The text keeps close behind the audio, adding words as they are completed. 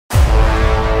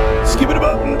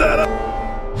Hey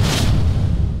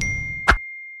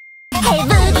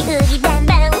boogie oogie bang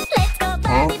bang, let's go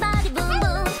body body boom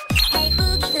boom. Hey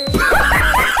boogie oogie.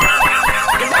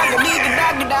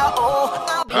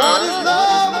 What is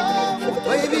love?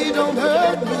 Baby, don't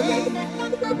hurt me.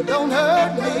 Don't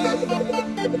hurt me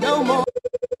no more.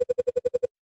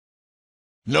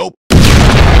 Nope.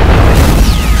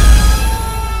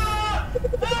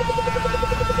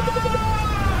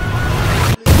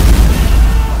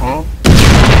 Huh?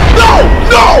 No!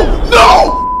 No! No!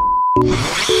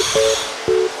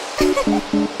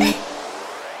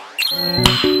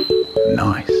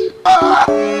 Nice.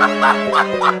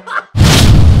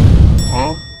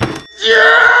 Huh?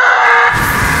 Yeah!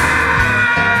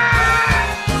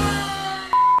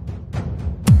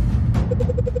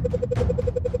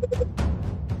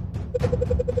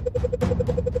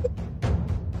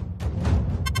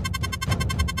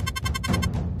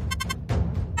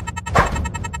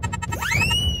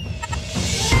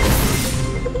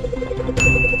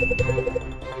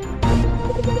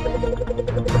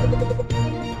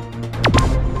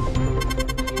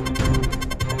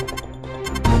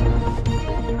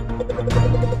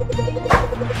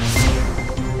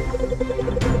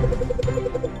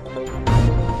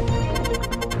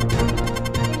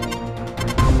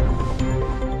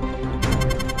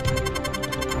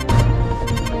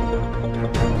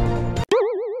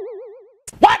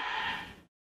 What?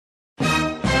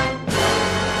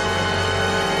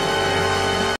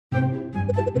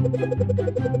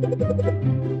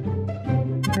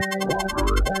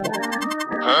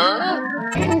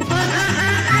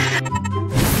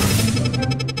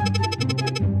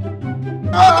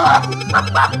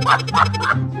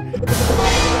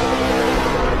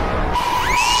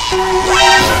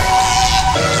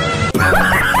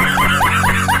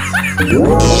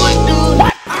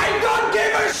 I don't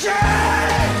give a shit!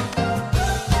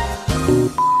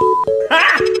 Ha!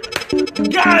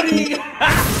 Got it!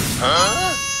 Huh?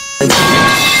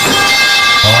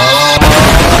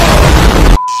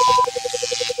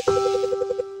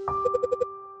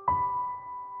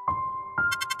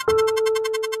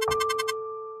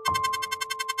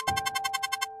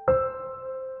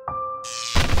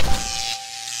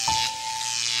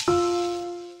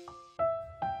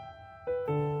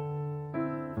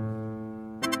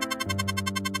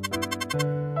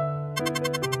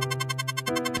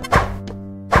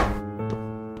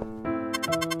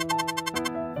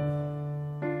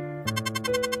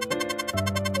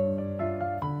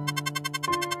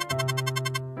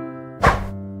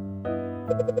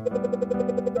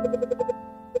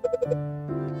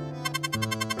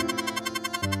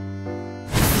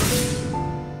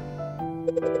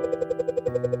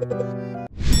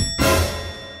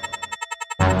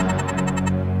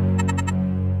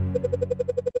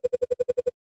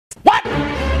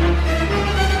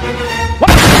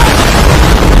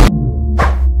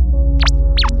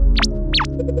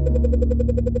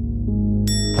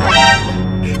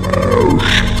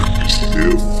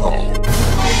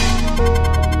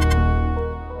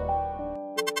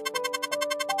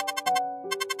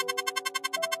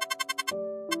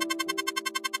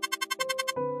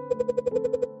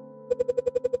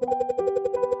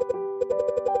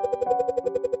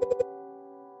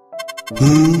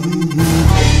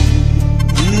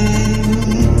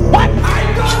 What? I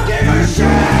don't give a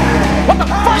shit! What the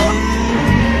fuck?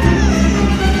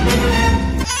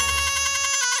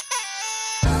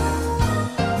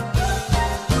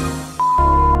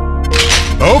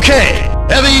 Okay,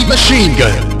 heavy machine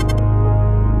gun.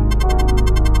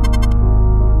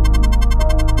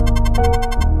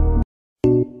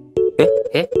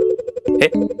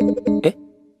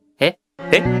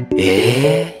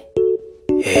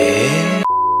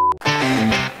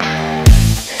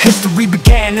 History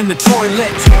began in the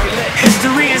toilet.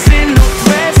 History is in the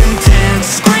present tense.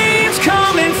 Screams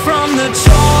coming from the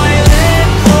toilet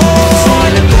bowl.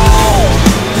 Toilet bowl.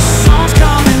 The songs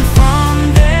coming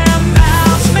from their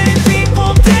mouths made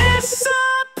people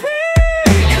disappear.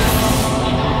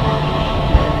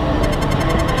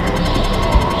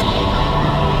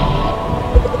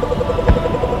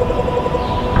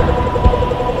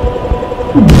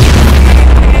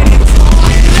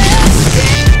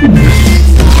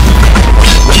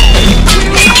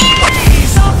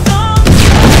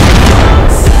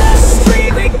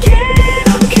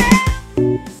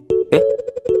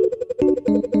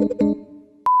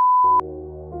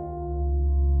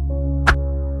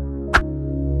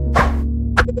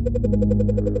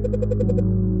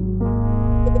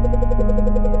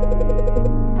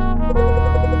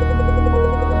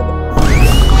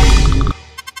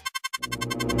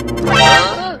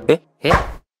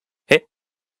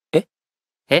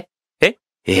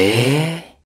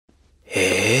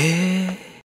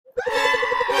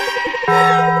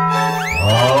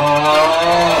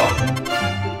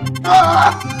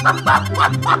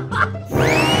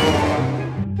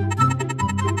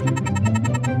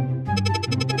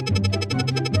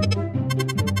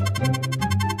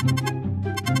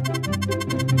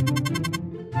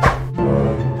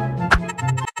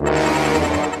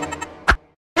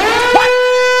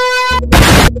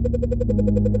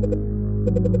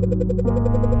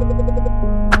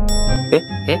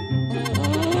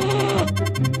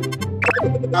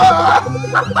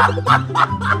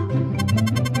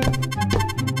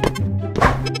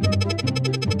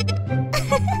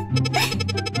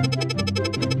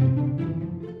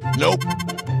 Nope.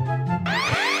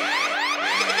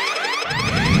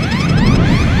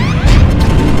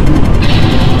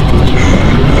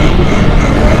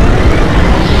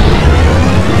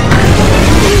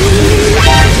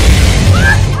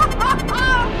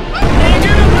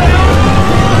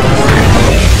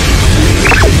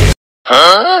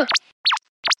 Huh?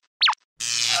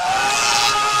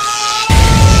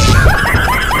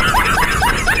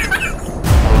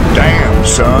 Damn,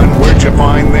 son, where'd you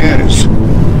find this?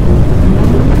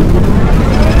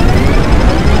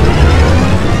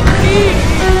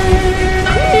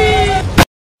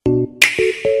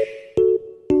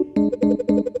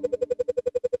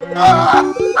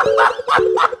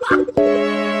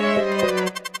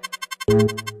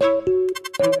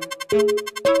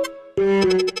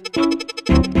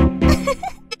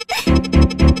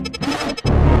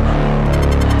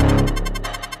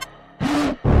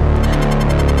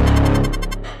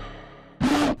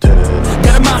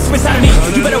 Got a monster inside of me,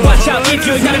 you better watch out. If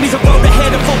your enemy's a road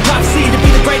ahead of full prophecy to be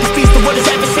the greatest beast the world has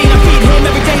ever seen. I feed him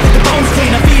every day like the bones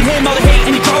clean. I feed him all the hate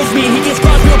and he grows me. He gets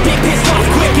crossed real big, pissed off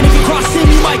quick. And if you cross him,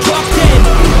 you might drop dead.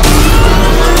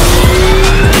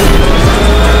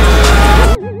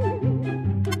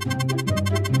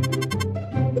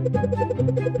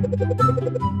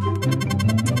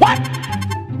 What?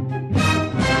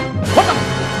 What the?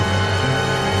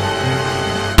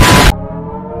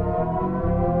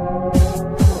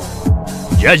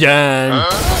 짜잔.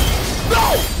 No!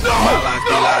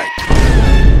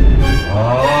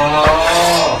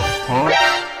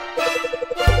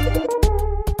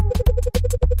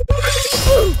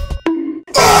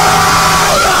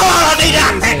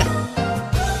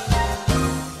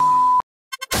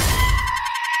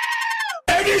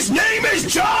 And his name is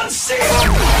John C.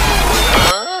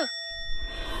 Huh?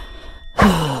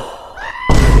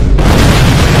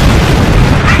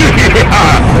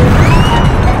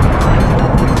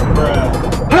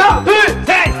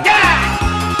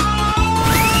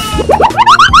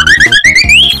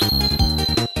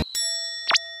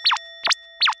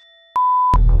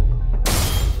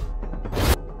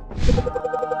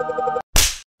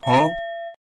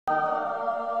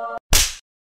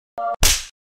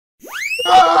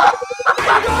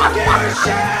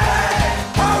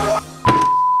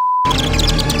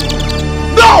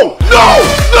 No!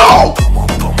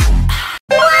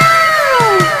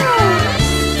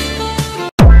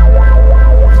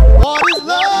 What is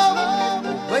love?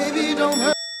 Baby, don't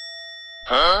hurt.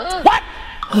 Huh? What?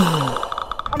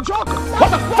 I'm joking. What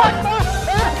the fuck?